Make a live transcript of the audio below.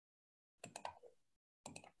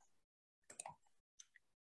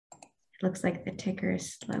Looks like the ticker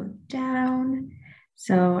is slowed down.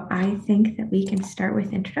 So I think that we can start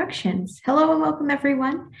with introductions. Hello and welcome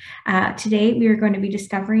everyone. Today we are going to be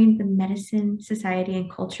discovering the Medicine, Society,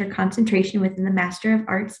 and Culture concentration within the Master of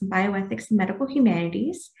Arts in Bioethics and Medical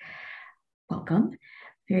Humanities. Welcome.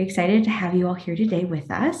 Very excited to have you all here today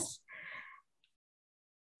with us.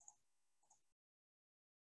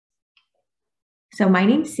 So my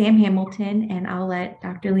name's Sam Hamilton, and I'll let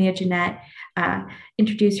Dr. Leah Jeanette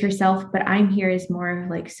introduce herself, but I'm here as more of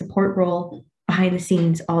like support role behind the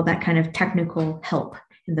scenes, all that kind of technical help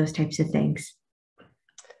and those types of things.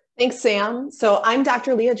 Thanks, Sam. So I'm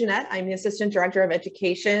Dr. Leah Jeanette. I'm the Assistant Director of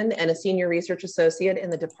Education and a Senior Research Associate in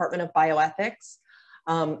the Department of Bioethics.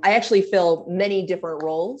 I actually fill many different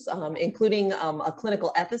roles, including a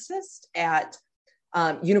clinical ethicist at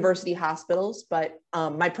university hospitals, but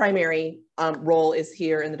my primary role is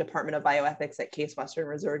here in the Department of Bioethics at Case Western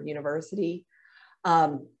Reserve University.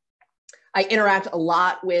 I interact a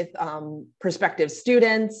lot with prospective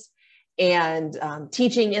students and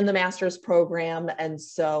teaching in the master's program. And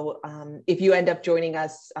so if you end up joining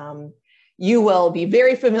us, you will be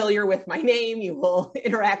very familiar with my name. You will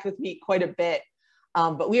interact with me quite a bit.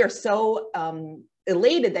 But we are so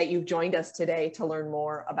elated that you've joined us today to learn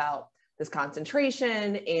more about this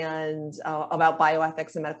concentration and about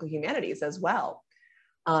bioethics and medical humanities as well.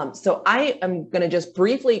 So I am going to just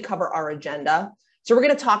briefly cover our agenda. So we're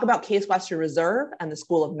going to talk about Case Western Reserve and the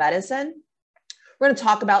School of Medicine. We're going to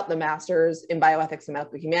talk about the Masters in Bioethics and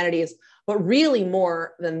Medical Humanities, but really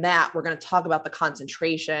more than that, we're going to talk about the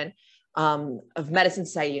concentration of medicine,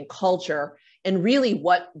 society, and culture, and really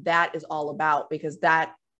what that is all about, because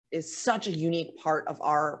that is such a unique part of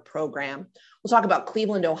our program. We'll talk about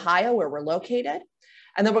Cleveland, Ohio, where we're located,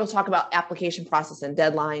 and then we'll talk about application process and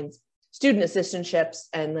deadlines, student assistantships,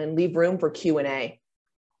 and then leave room for Q&A.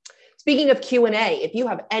 Speaking of Q&A, if you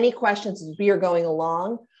have any questions as we are going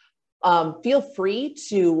along, feel free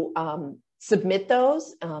to submit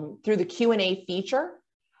those through the Q&A feature.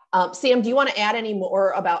 Sam, do you want to add any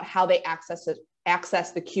more about how they access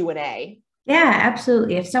the Q&A? Yeah,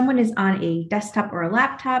 absolutely. If someone is on a desktop or a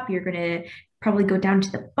laptop, you're going to probably go down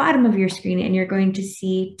to the bottom of your screen and you're going to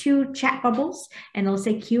see two chat bubbles and it'll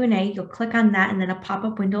say Q&A. You'll click on that and then a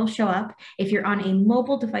pop-up window will show up. If you're on a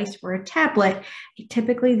mobile device or a tablet,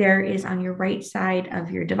 typically there is on your right side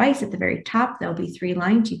of your device at the very top, there'll be 3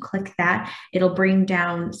 lines. You click that, it'll bring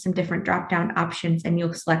down some different drop-down options and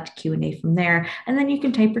you'll select Q&A from there. And then you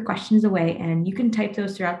can type your questions away and you can type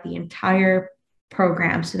those throughout the entire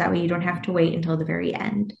program, so that way you don't have to wait until the very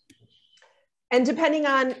end. And depending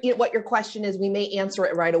on what your question is, we may answer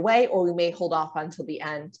it right away, or we may hold off until the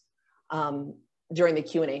end during the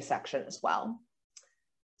Q&A section as well.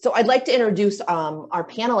 So I'd like to introduce our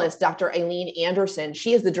panelist, Dr. Eileen Anderson.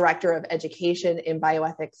 She is the Director of Education in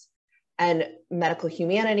Bioethics and Medical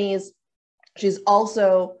Humanities. She's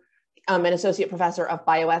also an Associate Professor of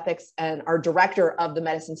Bioethics and our Director of the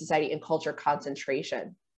Medicine, Society, and Culture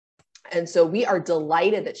concentration. And so we are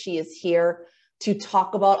delighted that she is here to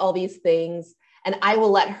talk about all these things. And I will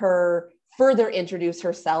let her further introduce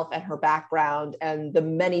herself and her background and the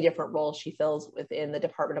many different roles she fills within the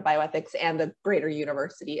Department of Bioethics and the greater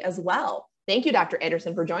university as well. Thank you, Dr.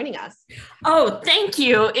 Anderson, for joining us. Oh, thank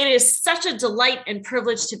you. It is such a delight and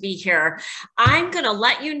privilege to be here. I'm going to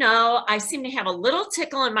let you know, I seem to have a little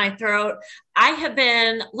tickle in my throat. I have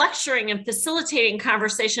been lecturing and facilitating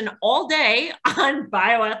conversation all day on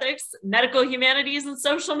bioethics, medical humanities, and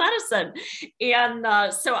social medicine. And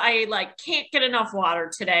so I can't get enough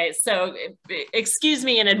water today. So excuse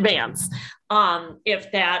me in advance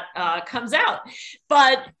if that comes out.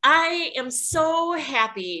 But I am so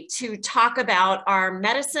happy to talk about our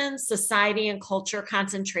medicine, society, and culture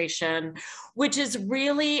concentration, which is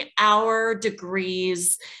really our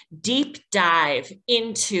degree's deep dive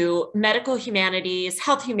into medical humanities,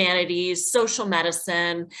 health humanities, social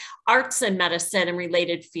medicine, arts and medicine, and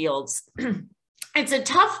related fields. It's a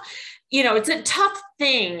tough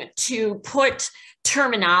thing to put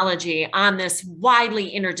terminology on this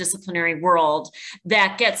widely interdisciplinary world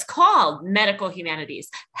that gets called medical humanities,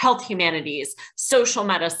 health humanities, social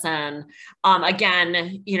medicine,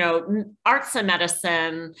 again, arts and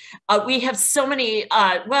medicine. We have so many,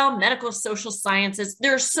 medical social sciences.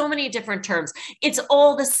 There are so many different terms. It's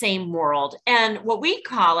all the same world. And what we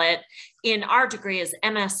call it in our degree is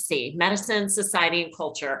MSc, Medicine, Society, and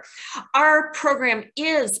Culture. Our program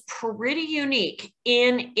is pretty unique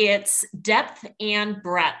in its depth and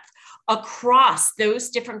breadth across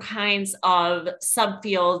those different kinds of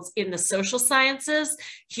subfields in the social sciences,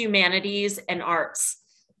 humanities, and arts.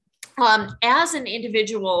 As an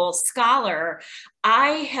individual scholar, I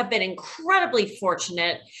have been incredibly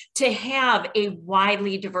fortunate to have a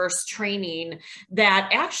widely diverse training that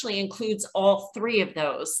actually includes all three of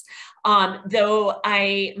those. Though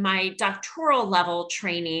my doctoral level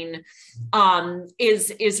training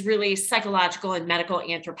is really psychological and medical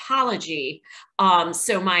anthropology.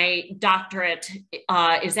 So my doctorate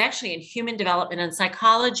is actually in human development and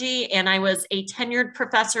psychology, and I was a tenured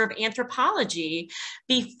professor of anthropology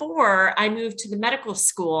before I moved to the medical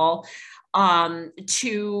school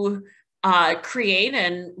to create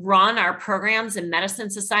and run our programs in medicine,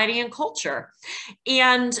 society, and culture.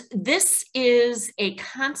 And this is a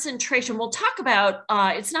concentration. We'll talk about,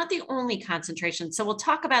 it's not the only concentration, so we'll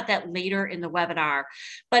talk about that later in the webinar,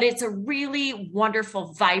 but it's a really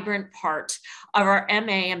wonderful, vibrant part of our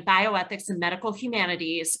MA in Bioethics and Medical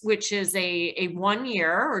Humanities, which is a 1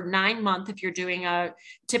 year or 9 month, if you're doing a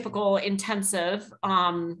typical intensive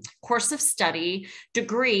course of study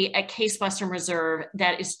degree at Case Western Reserve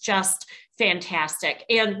that is just fantastic.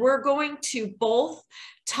 And we're going to both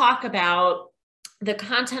talk about the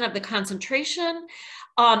content of the concentration,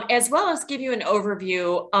 as well as give you an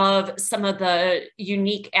overview of some of the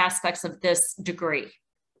unique aspects of this degree.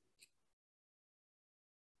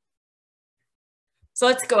 So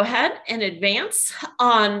let's go ahead and advance.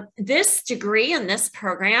 This degree and this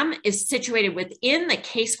program is situated within the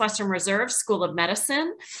Case Western Reserve School of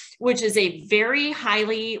Medicine, which is a very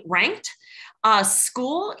highly ranked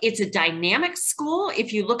school. It's a dynamic school.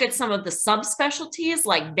 If you look at some of the subspecialties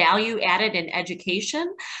like value added in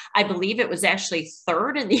education, I believe it was actually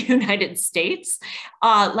third in the United States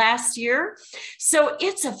last year. So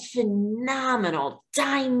it's a phenomenal,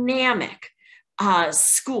 dynamic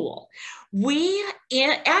school.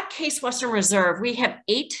 At Case Western Reserve, we have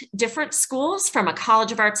 8 different schools, from a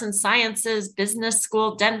College of Arts and Sciences, business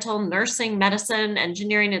school, dental, nursing, medicine,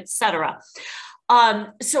 engineering, etc.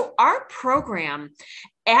 So our program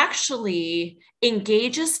actually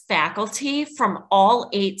engages faculty from all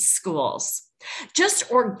 8 schools.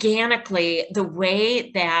 Just organically, the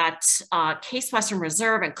way that Case Western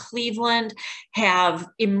Reserve and Cleveland have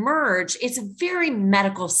emerged, it's a very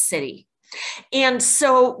medical city. And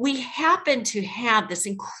so we happen to have this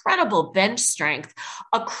incredible bench strength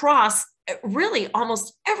across really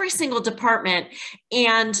almost every single department,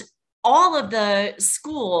 and all of the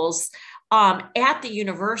schools at the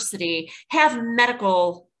university have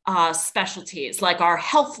medical specialties, like our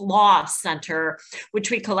Health Law Center, which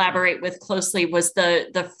we collaborate with closely, was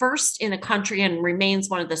the first in the country and remains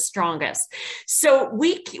one of the strongest. So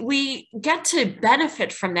we get to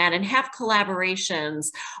benefit from that and have collaborations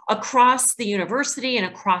across the university and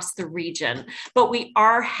across the region. But we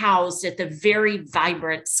are housed at the very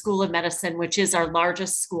vibrant School of Medicine, which is our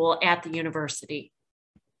largest school at the university.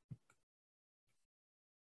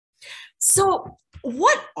 So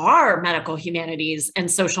what are medical humanities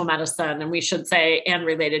and social medicine, and we should say, and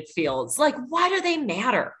related fields? Like, why do they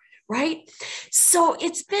matter, right? So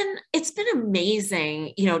it's been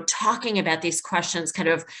amazing, you know, talking about these questions kind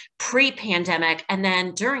of pre-pandemic and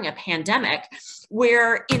then during a pandemic,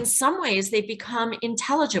 where in some ways they've become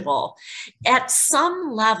intelligible. At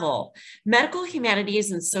some level, medical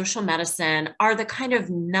humanities and social medicine are the kind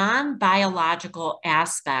of non-biological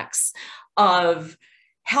aspects of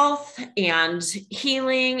health and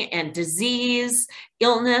healing and disease,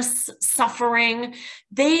 illness, suffering.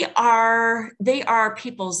 They are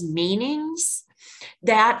people's meanings,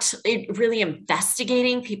 that really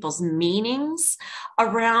investigating people's meanings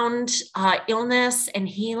around illness and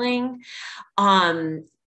healing,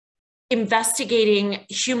 investigating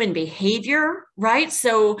human behavior, right?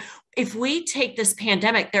 So if we take this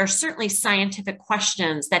pandemic, there are certainly scientific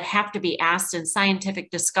questions that have to be asked and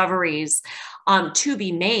scientific discoveries to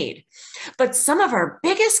be made. But some of our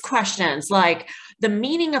biggest questions, like the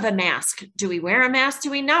meaning of a mask. Do we wear a mask?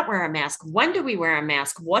 Do we not wear a mask? When do we wear a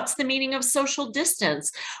mask? What's the meaning of social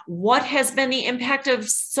distance? What has been the impact of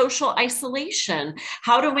social isolation?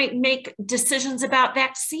 How do we make decisions about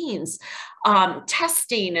vaccines,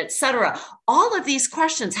 testing, et cetera? All of these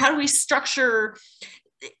questions, how do we structure,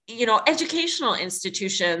 you know, educational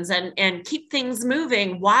institutions and keep things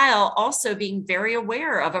moving while also being very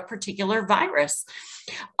aware of a particular virus?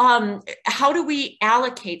 How do we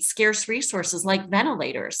allocate scarce resources like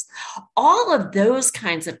ventilators? All of those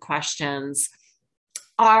kinds of questions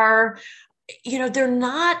are, you know, they're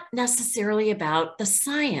not necessarily about the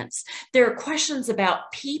science. They're questions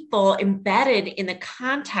about people embedded in the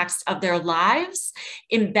context of their lives,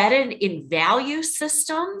 embedded in value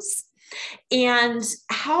systems. And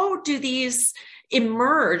how do these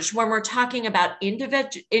emerge when we're talking about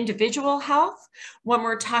individual health, when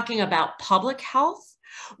we're talking about public health,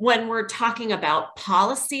 when we're talking about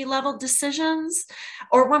policy level decisions,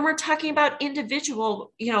 or when we're talking about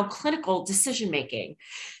individual, clinical decision making.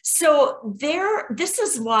 So this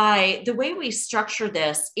is why the way we structure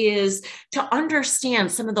this is to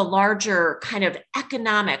understand some of the larger kind of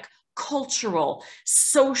economic, cultural,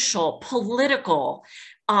 social, political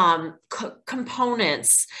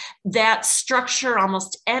components that structure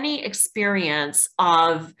almost any experience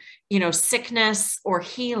of, sickness or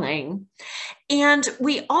healing. And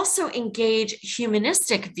we also engage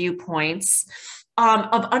humanistic viewpoints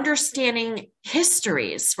of understanding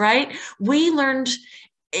histories, right? We learned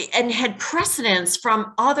and had precedents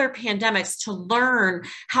from other pandemics to learn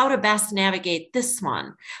how to best navigate this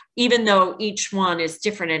one, even though each one is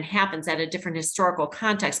different and happens at a different historical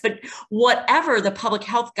context. But whatever the public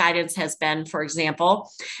health guidance has been, for example,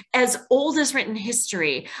 as old as written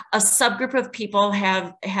history, a subgroup of people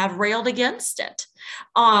have railed against it.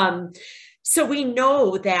 So we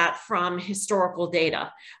know that from historical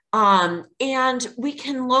data. And we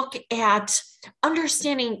can look at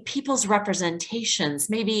understanding people's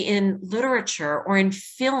representations, maybe in literature or in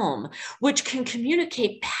film, which can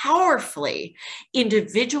communicate powerfully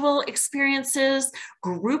individual experiences,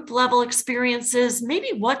 group level experiences, maybe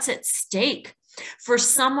what's at stake for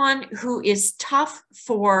someone who is tough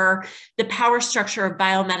for the power structure of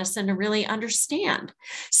biomedicine to really understand.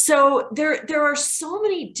 So there are so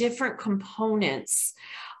many different components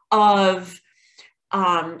of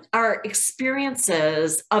our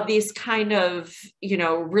experiences of these kind of,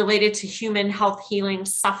 related to human health, healing,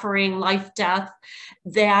 suffering, life, death,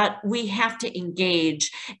 that we have to engage.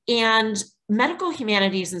 And medical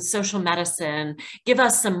humanities and social medicine give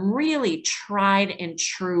us some really tried and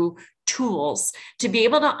true tools to be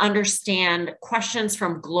able to understand questions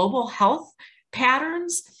from global health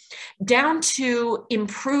patterns down to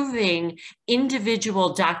improving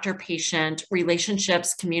individual doctor-patient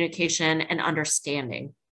relationships, communication, and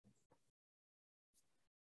understanding.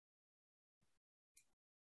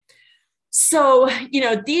 So,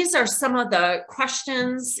 these are some of the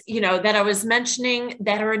questions, that I was mentioning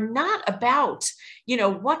that are not about,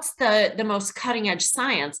 what's the most cutting edge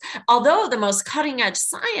science, although the most cutting edge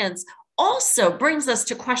science also brings us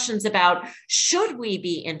to questions about, should we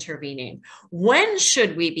be intervening? When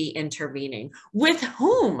should we be intervening? With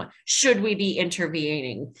whom should we be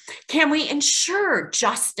intervening? Can we ensure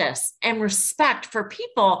justice and respect for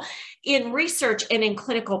people in research and in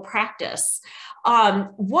clinical practice?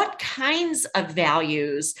 What kinds of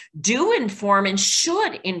values do inform and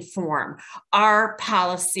should inform our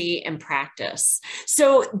policy and practice?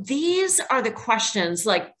 So these are the questions,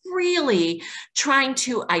 like really trying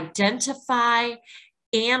to identify,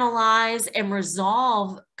 analyze, and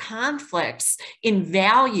resolve conflicts in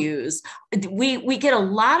values. We get a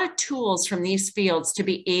lot of tools from these fields to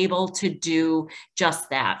be able to do just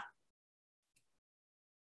that.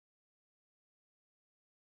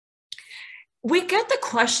 We get the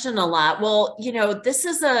question a lot. Well, this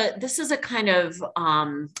is a kind of,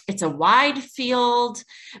 it's a wide field,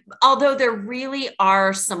 although there really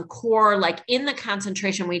are some core, like in the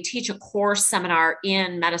concentration, we teach a core seminar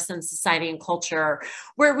in medicine, society, and culture,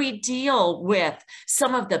 where we deal with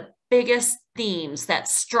some of the biggest themes that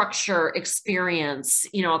structure experience,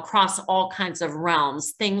 across all kinds of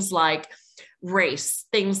realms, things like race,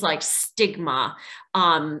 things like stigma,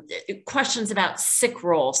 questions about sick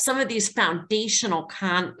role, some of these foundational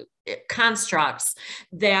constructs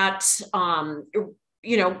that,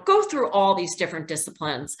 go through all these different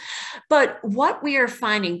disciplines. But what we are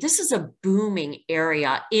finding, this is a booming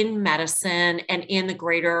area in medicine and in the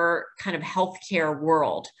greater kind of healthcare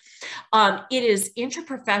world. It is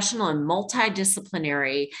interprofessional and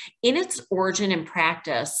multidisciplinary in its origin and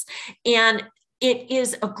practice. And it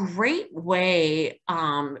is a great way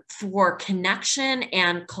for connection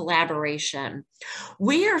and collaboration.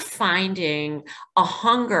 We are finding a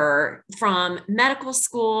hunger from medical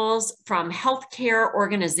schools, from healthcare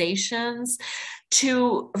organizations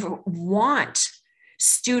to want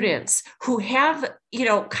students who have,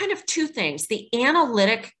 kind of two things: the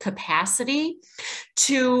analytic capacity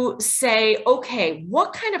to say, okay,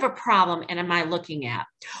 what kind of a problem am I looking at?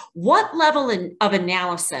 What level of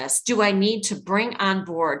analysis do I need to bring on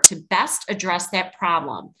board to best address that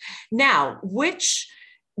problem? Now, which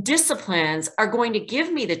disciplines are going to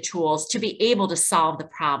give me the tools to be able to solve the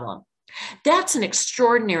problem? That's an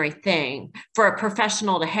extraordinary thing for a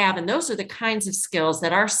professional to have, and those are the kinds of skills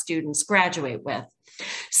that our students graduate with.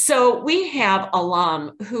 So we have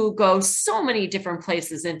alum who go so many different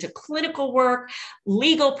places into clinical work,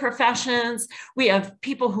 legal professions. We have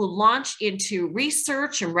people who launch into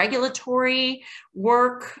research and regulatory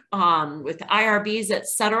work with IRBs, et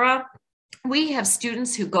cetera. We have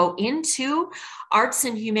students who go into arts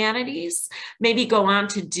and humanities, maybe go on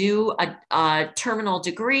to do a terminal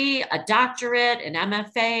degree, a doctorate, an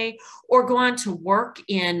MFA, or go on to work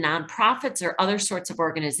in nonprofits or other sorts of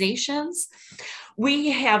organizations. We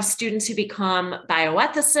have students who become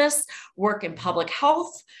bioethicists, work in public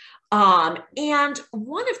health. And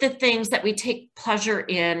one of the things that we take pleasure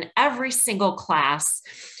in every single class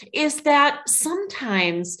is that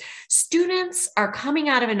sometimes students are coming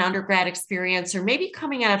out of an undergrad experience or maybe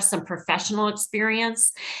coming out of some professional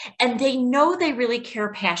experience, and they know they really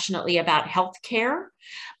care passionately about healthcare,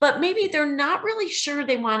 but maybe they're not really sure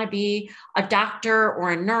they want to be a doctor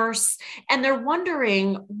or a nurse, and they're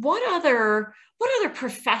wondering, what other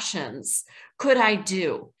professions could I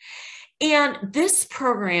do? And this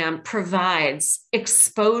program provides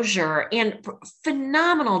exposure and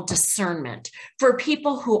phenomenal discernment for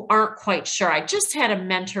people who aren't quite sure. I just had a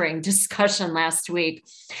mentoring discussion last week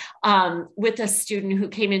with a student who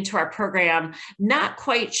came into our program, not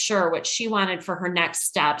quite sure what she wanted for her next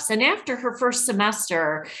steps. And after her first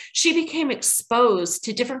semester, she became exposed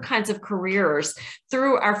to different kinds of careers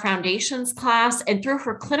through our foundations class and through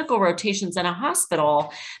her clinical rotations in a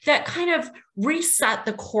hospital that kind of reset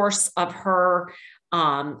the course of her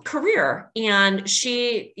career. And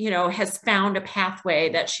she, has found a pathway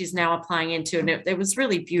that she's now applying into, and it was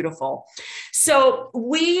really beautiful. So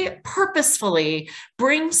we purposefully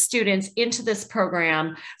bring students into this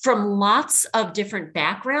program from lots of different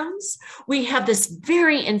backgrounds. We have this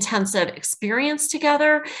very intensive experience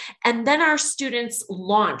together, and then our students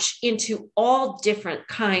launch into all different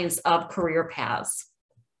kinds of career paths.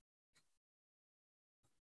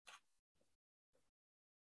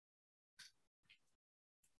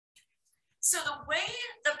 So the way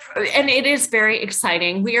and it is very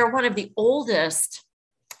exciting. We are one of the oldest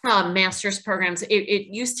master's programs. It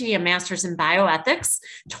used to be a master's in bioethics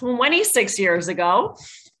 26 years ago.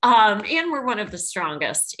 And we're one of the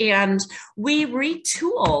strongest. And we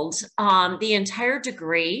retooled the entire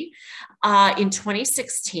degree in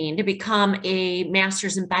 2016 to become a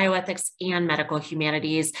master's in bioethics and medical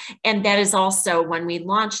humanities. And that is also when we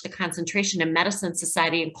launched the concentration in medicine,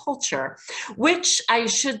 society, and culture, which I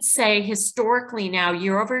should say historically now,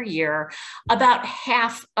 year over year, about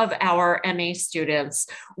half of our MA students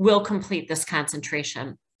will complete this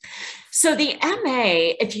concentration. So the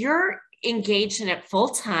MA, if you're engaged in it full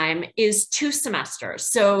time, is 2 semesters.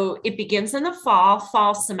 So it begins in the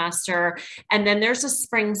fall semester, and then there's a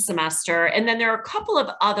spring semester. And then there are a couple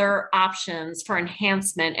of other options for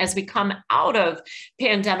enhancement as we come out of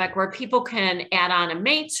pandemic, where people can add on a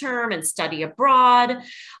May term and study abroad.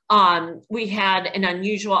 We had an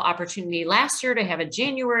unusual opportunity last year to have a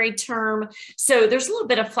January term. So there's a little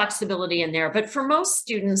bit of flexibility in there, but for most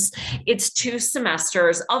students, it's 2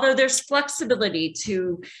 semesters, although there's flexibility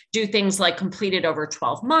to do things like completed over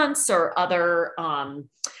 12 months or other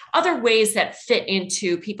ways that fit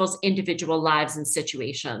into people's individual lives and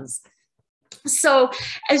situations. So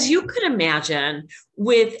as you could imagine,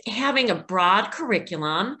 with having a broad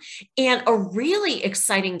curriculum and a really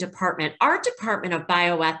exciting department, our Department of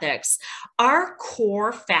Bioethics, our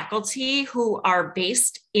core faculty who are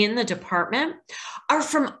based in the department are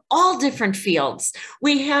from all different fields.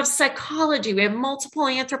 We have psychology, we have multiple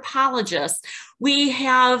anthropologists, we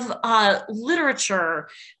have literature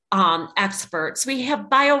experts, we have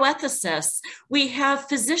bioethicists, we have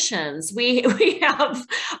physicians, we have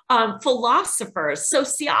philosophers,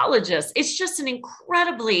 sociologists. It's just an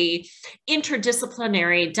incredibly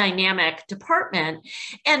interdisciplinary, dynamic department.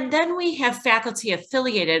 And then we have faculty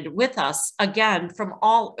affiliated with us, again, from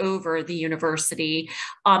all over the university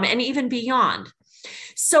and even beyond.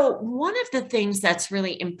 So one of the things that's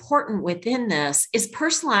really important within this is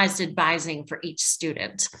personalized advising for each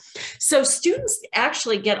student. So students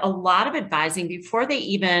actually get a lot of advising before they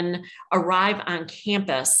even arrive on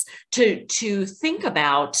campus to think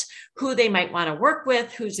about who they might want to work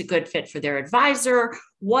with, who's a good fit for their advisor,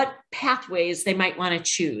 what pathways they might want to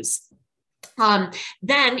choose.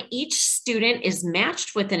 Then each student is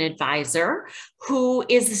matched with an advisor who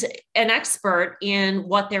is an expert in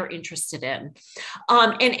what they're interested in.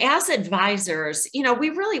 And as advisors, we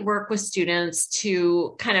really work with students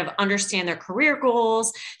to kind of understand their career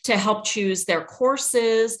goals, to help choose their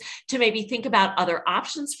courses, to maybe think about other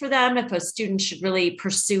options for them if a student should really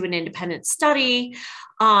pursue an independent study,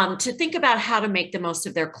 to think about how to make the most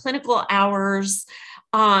of their clinical hours.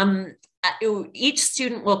 Each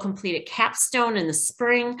student will complete a capstone in the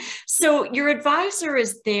spring. So your advisor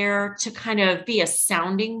is there to kind of be a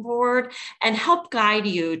sounding board and help guide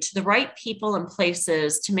you to the right people and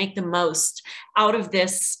places to make the most out of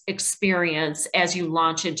this experience as you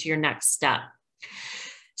launch into your next step.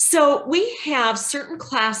 So we have certain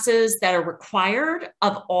classes that are required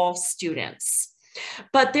of all students.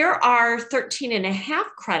 But there are 13 and a half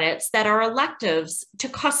credits that are electives to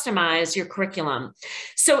customize your curriculum.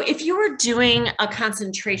 So if you were doing a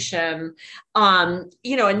concentration,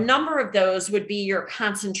 a number of those would be your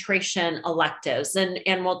concentration electives.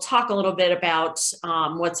 And we'll talk a little bit about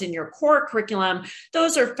what's in your core curriculum.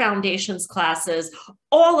 Those are foundations classes.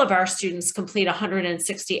 All of our students complete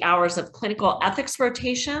 160 hours of clinical ethics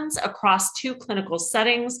rotations across 2 clinical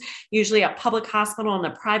settings, usually a public hospital and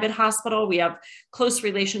a private hospital. We have close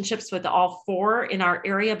relationships with all 4 in our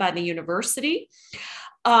area by the university.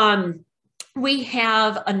 We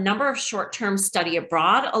have a number of short-term study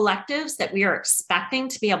abroad electives that we are expecting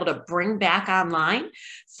to be able to bring back online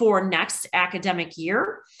for next academic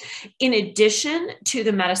year. In addition to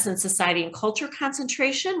the Medicine, Society, and Culture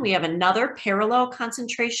concentration, we have another parallel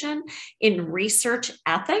concentration in research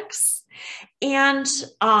ethics. And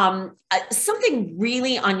something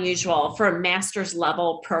really unusual for a master's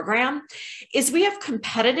level program is we have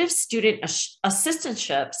competitive student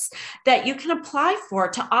assistantships that you can apply for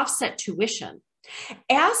to offset tuition.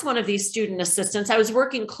 As one of these student assistants, I was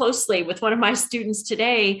working closely with one of my students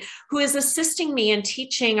today who is assisting me in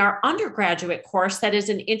teaching our undergraduate course that is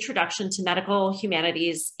an introduction to medical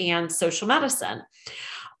humanities and social medicine.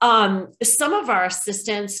 Some of our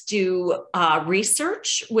assistants do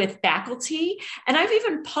research with faculty, and I've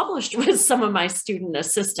even published with some of my student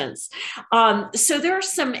assistants. So there are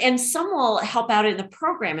some will help out in the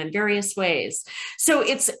program in various ways. So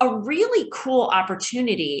it's a really cool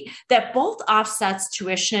opportunity that both offsets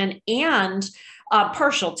tuition and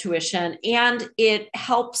partial tuition, and it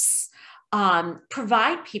helps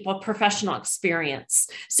provide people professional experience.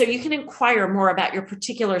 So you can inquire more about your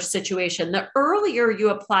particular situation. The earlier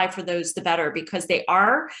you apply for those, the better, because they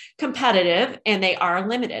are competitive and they are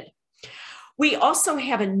limited. We also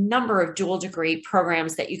have a number of dual degree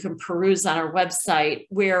programs that you can peruse on our website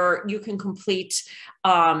where you can complete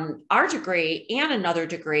our degree and another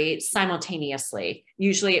degree simultaneously,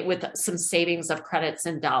 usually with some savings of credits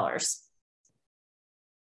and dollars.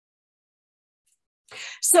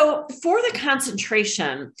 So for the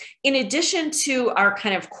concentration, in addition to our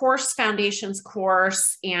kind of course foundations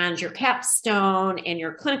course and your capstone and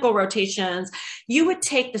your clinical rotations, you would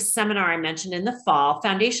take the seminar I mentioned in the fall,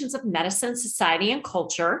 Foundations of Medicine, Society, and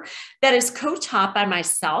Culture, that is co-taught by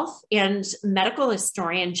myself and medical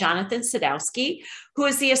historian Jonathan Sadowski, who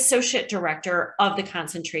is the associate director of the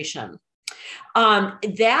concentration.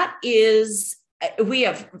 We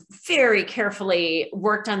have very carefully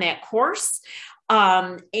worked on that course.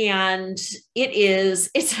 And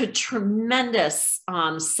it's a tremendous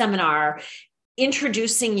seminar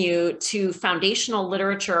introducing you to foundational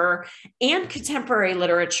literature and contemporary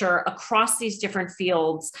literature across these different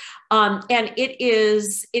fields. And it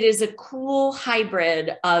is a cool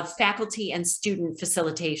hybrid of faculty and student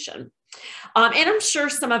facilitation. And I'm sure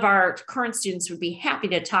some of our current students would be happy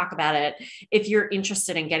to talk about it if you're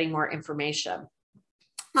interested in getting more information.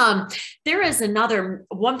 There is another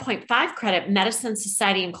 1.5 credit Medicine,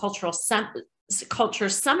 Society, and Culture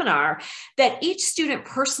seminar that each student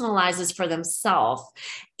personalizes for themselves.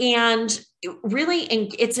 And really,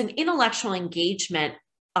 it's an intellectual engagement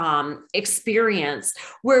experience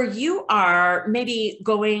where you are maybe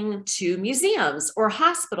going to museums or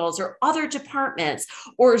hospitals or other departments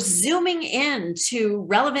or zooming in to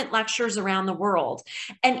relevant lectures around the world.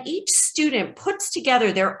 And each student puts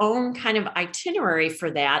together their own kind of itinerary for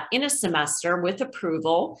that in a semester with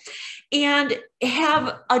approval and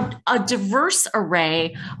have a diverse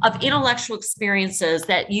array of intellectual experiences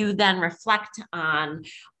that you then reflect on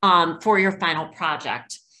for your final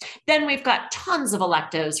project. Then we've got tons of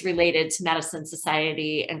electives related to medicine,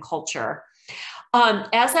 society, and culture.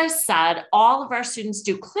 As I said, all of our students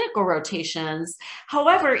do clinical rotations.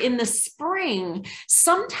 However, in the spring,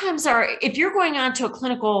 sometimes if you're going on to a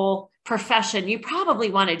clinical profession, you probably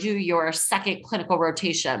want to do your second clinical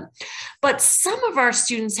rotation. But some of our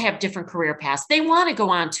students have different career paths. They want to go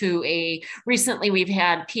on to recently we've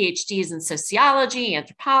had PhDs in sociology,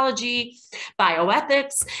 anthropology,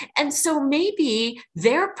 bioethics. And so maybe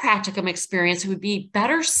their practicum experience would be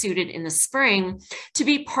better suited in the spring to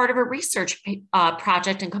be part of a research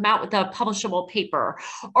project and come out with a publishable paper.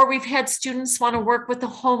 Or we've had students want to work with the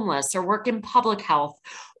homeless or work in public health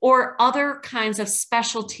or other kinds of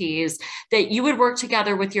specialties that you would work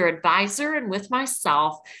together with your advisor and with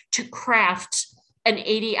myself to craft an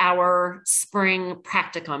 80-hour spring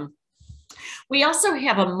practicum. We also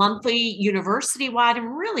have a monthly university-wide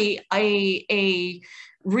and really a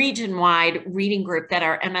region-wide reading group that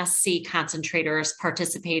our MSc concentrators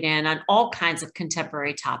participate in on all kinds of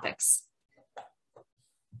contemporary topics.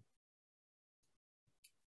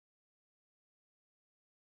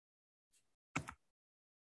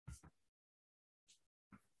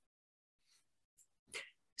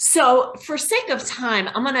 So for sake of time,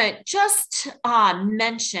 I'm going to just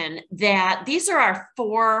mention that these are our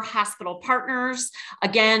 4 hospital partners.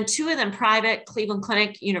 Again, 2 of them private, Cleveland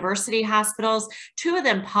Clinic University hospitals, 2 of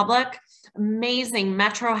them public, amazing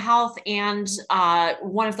Metro Health and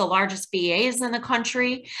one of the largest VAs in the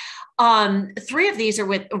country. 3 of these are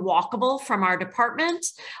walkable from our department.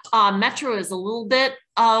 Metro is a little bit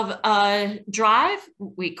of a drive.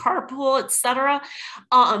 We carpool, etc.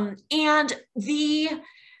 And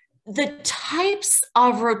the types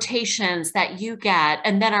of rotations that you get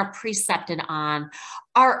and then are precepted on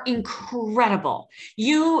are incredible.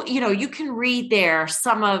 You can read there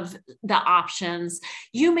some of the options.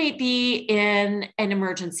 You may be in an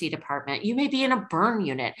emergency department. You may be in a burn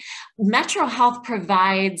unit. Metro Health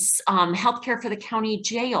provides healthcare for the county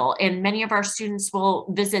jail, and many of our students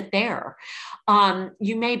will visit there.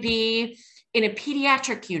 You may be in a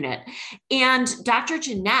pediatric unit. And Dr.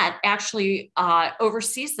 Jeanette actually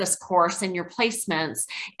oversees this course and your placements.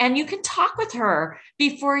 And you can talk with her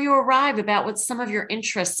before you arrive about what some of your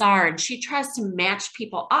interests are. And she tries to match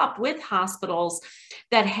people up with hospitals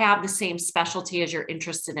that have the same specialty as you're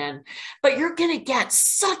interested in. But you're going to get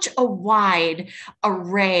such a wide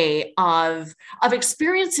array of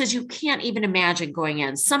experiences you can't even imagine going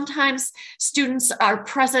in. Sometimes students are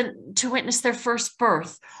present to witness their first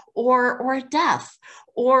birth or a death,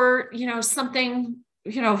 or, something,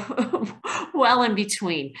 well in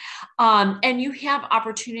between. And you have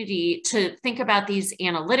opportunity to think about these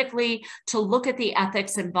analytically, to look at the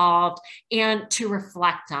ethics involved, and to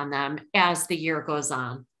reflect on them as the year goes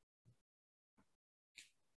on.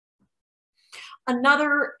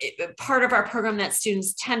 Another part of our program that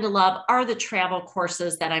students tend to love are the travel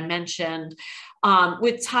courses that I mentioned,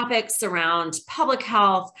 with topics around public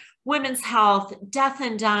health, women's health, death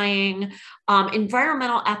and dying,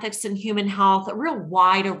 environmental ethics and human health, a real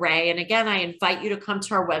wide array. And again, I invite you to come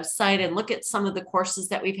to our website and look at some of the courses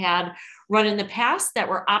that we've had run in the past that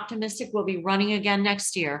we're optimistic will be running again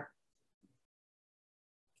next year.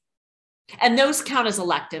 And those count as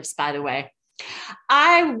electives, by the way.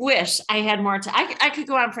 I wish I had more time. I could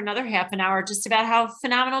go on for another half an hour just about how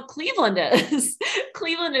phenomenal Cleveland is.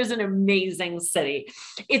 Cleveland is an amazing city.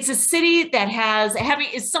 It's a city that has,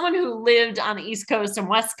 as someone who lived on the East Coast and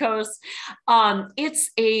West Coast,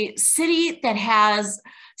 it's a city that has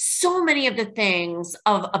so many of the things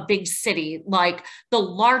of a big city, like the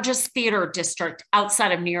largest theater district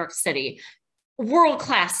outside of New York City,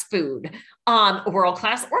 world-class food,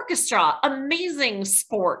 world-class orchestra, amazing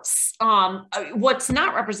sports. What's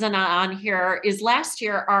not represented on here is last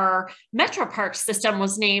year, our Metro Park system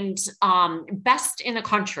was named best in the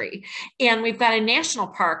country. And we've got a national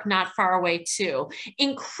park not far away too.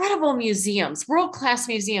 Incredible museums, world-class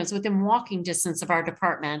museums within walking distance of our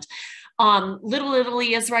department. Little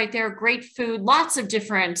Italy is right there, great food, lots of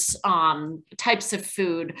different types of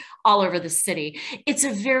food all over the city. It's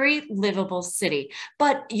a very livable city,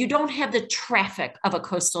 but you don't have the traffic of a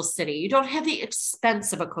coastal city. You don't have the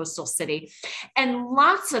expense of a coastal city. And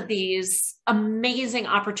lots of these amazing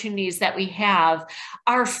opportunities that we have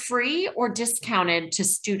are free or discounted to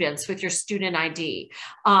students with your student ID.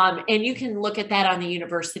 And you can look at that on the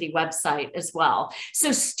university website as well.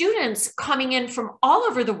 So students coming in from all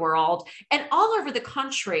over the world and all over the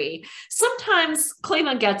country, sometimes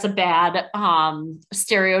Cleveland gets a bad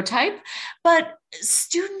stereotype, but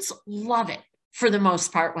students love it for the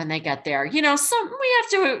most part when they get there. We have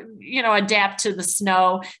to, adapt to the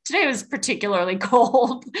snow. Today was particularly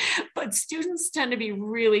cold, but students tend to be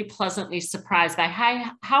really pleasantly surprised by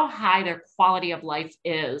how high their quality of life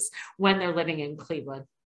is when they're living in Cleveland.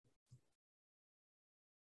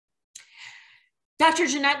 Dr.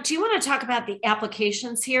 Jeanette, do you want to talk about the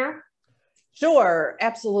applications here? Sure,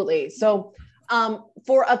 absolutely. So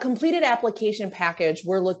for a completed application package,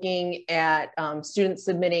 we're looking at students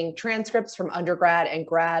submitting transcripts from undergrad and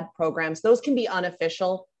grad programs. Those can be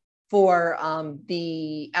unofficial for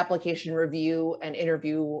the application review and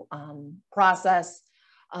interview process.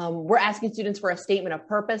 We're asking students for a statement of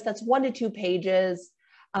purpose. That's 1 to 2 pages,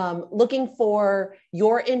 looking for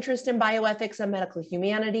your interest in bioethics and medical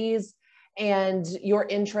humanities and your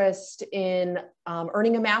interest in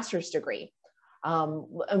earning a master's degree.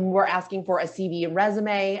 And we're asking for a CV and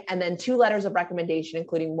resume, and then 2 letters of recommendation,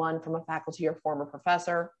 including 1 from a faculty or former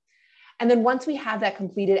professor. And then once we have that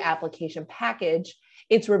completed application package,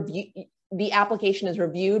 the application is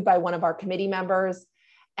reviewed by one of our committee members,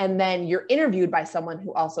 and then you're interviewed by someone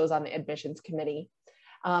who also is on the admissions committee.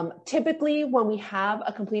 Typically, when we have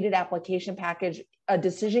a completed application package, a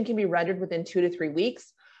decision can be rendered within 2 to 3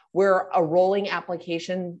 weeks. We're a rolling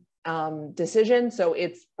application decision. So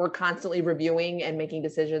we're constantly reviewing and making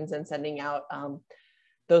decisions and sending out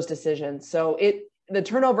those decisions. So the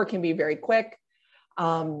turnover can be very quick.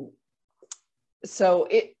 So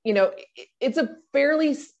it's a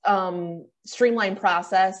fairly streamlined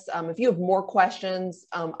process. If you have more questions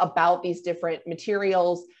about these different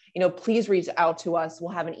materials, please reach out to us.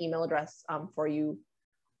 We'll have an email address for you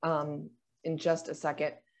in just a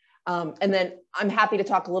second. And then I'm happy to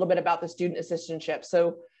talk a little bit about the student assistantship.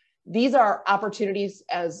 So these are opportunities,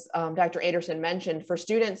 as Dr. Anderson mentioned, for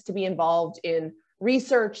students to be involved in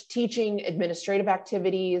research, teaching, administrative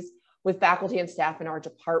activities with faculty and staff in our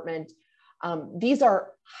department. These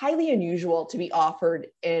are highly unusual to be offered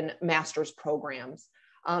in master's programs.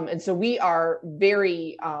 And so we are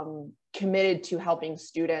very committed to helping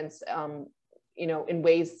students, in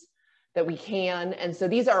ways that we can. And so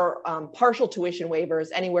these are partial tuition waivers,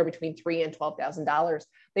 anywhere between $3,000 and $12,000.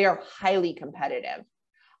 They are highly competitive.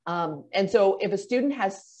 And so if a student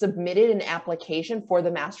has submitted an application for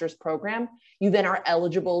the master's program, you then are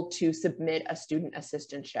eligible to submit a student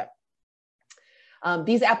assistantship.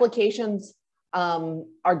 These applications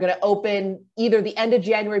are going to open either the end of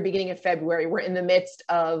January, beginning of February. We're in the midst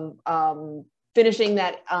of finishing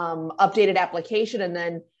that updated application, and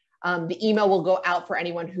then the email will go out for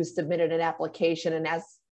anyone who's submitted an application. And as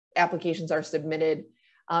applications are submitted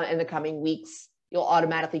in the coming weeks, you'll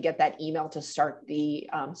automatically get that email to start the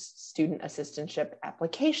student assistantship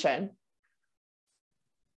application.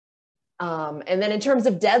 And then in terms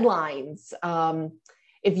of deadlines,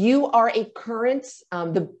 if you are a current,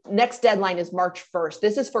 the next deadline is March 1st.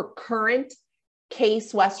 This is for current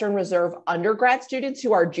Case Western Reserve undergrad students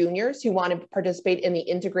who are juniors who want to participate in the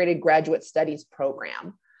Integrated Graduate Studies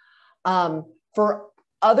program. For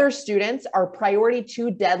other students, our priority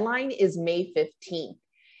 2 deadline is May 15th.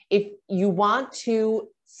 If you want to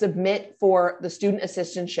submit for the student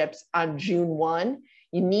assistantships on June 1,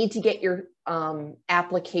 you need to get your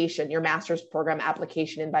application, your master's program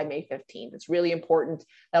application in by May 15th. It's really important.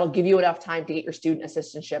 That'll give you enough time to get your student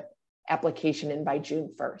assistantship application in by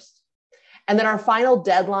June 1st. And then our final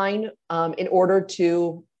deadline in order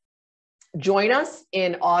to join us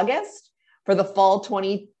in August for the fall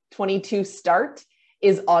 2022 start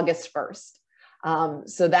is August 1st.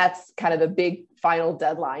 So that's kind of the big final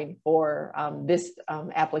deadline for this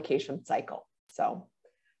application cycle. So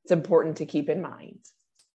it's important to keep in mind.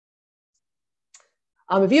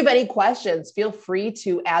 If you have any questions, feel free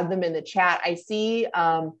to add them in the chat. I see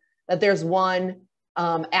that there's one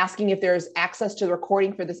asking if there's access to the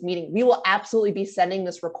recording for this meeting. We will absolutely be sending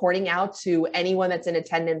this recording out to anyone that's in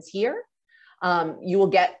attendance here. You will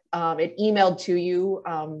get it emailed to you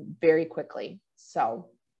very quickly. So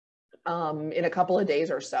in a couple of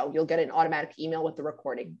days or so, you'll get an automatic email with the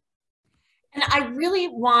recording. And I really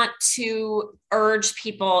want to urge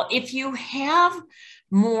people, if you have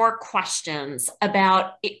more questions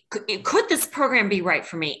about could this program be right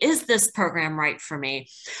for me? Is this program right for me?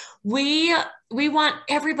 We want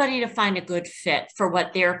everybody to find a good fit for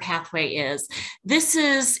what their pathway is. This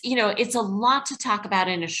is, it's a lot to talk about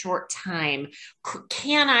in a short time.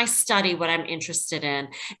 Can I study what I'm interested in?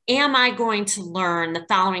 Am I going to learn the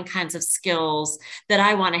following kinds of skills that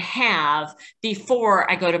I want to have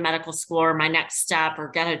before I go to medical school or my next step or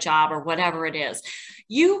get a job or whatever it is?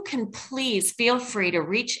 You can please feel free to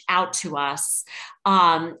reach out to us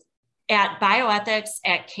at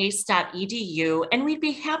bioethics@case.edu, and we'd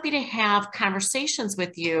be happy to have conversations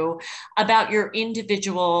with you about your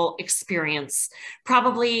individual experience.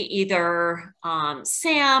 Probably either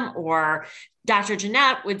Sam or Dr.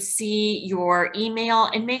 Jeanette would see your email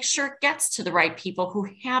and make sure it gets to the right people who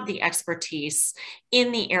have the expertise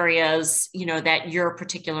in the areas, that you're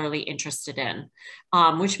particularly interested in,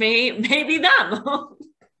 which may be them.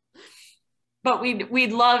 But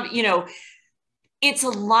we'd love, it's a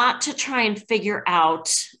lot to try and figure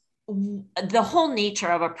out the whole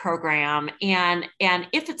nature of a program and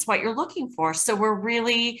if it's what you're looking for. So we're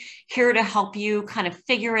really here to help you kind of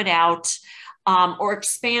figure it out, or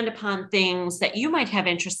expand upon things that you might have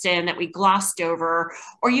interest in that we glossed over,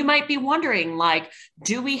 or you might be wondering, like,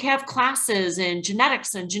 do we have classes in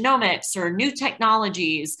genetics and genomics or new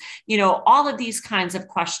technologies? All of these kinds of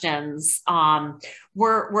questions.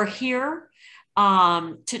 We're here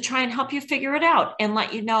to try and help you figure it out and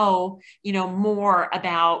let you know more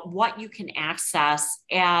about what you can access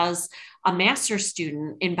as a master's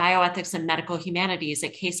student in bioethics and medical humanities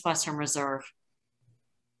at Case Western Reserve.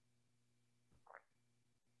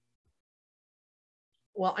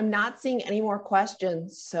 Well, I'm not seeing any more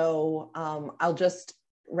questions, so I'll just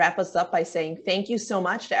wrap us up by saying thank you so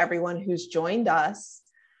much to everyone who's joined us.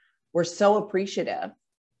 We're so appreciative.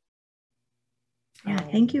 Yeah,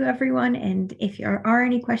 thank you, everyone. And if there are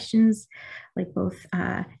any questions, like both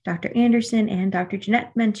Dr. Anderson and Dr.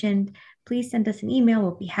 Jeanette mentioned, please send us an email.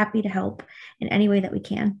 We'll be happy to help in any way that we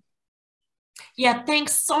can. Yeah,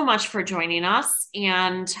 thanks so much for joining us.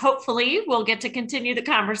 And hopefully we'll get to continue the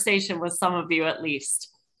conversation with some of you at least.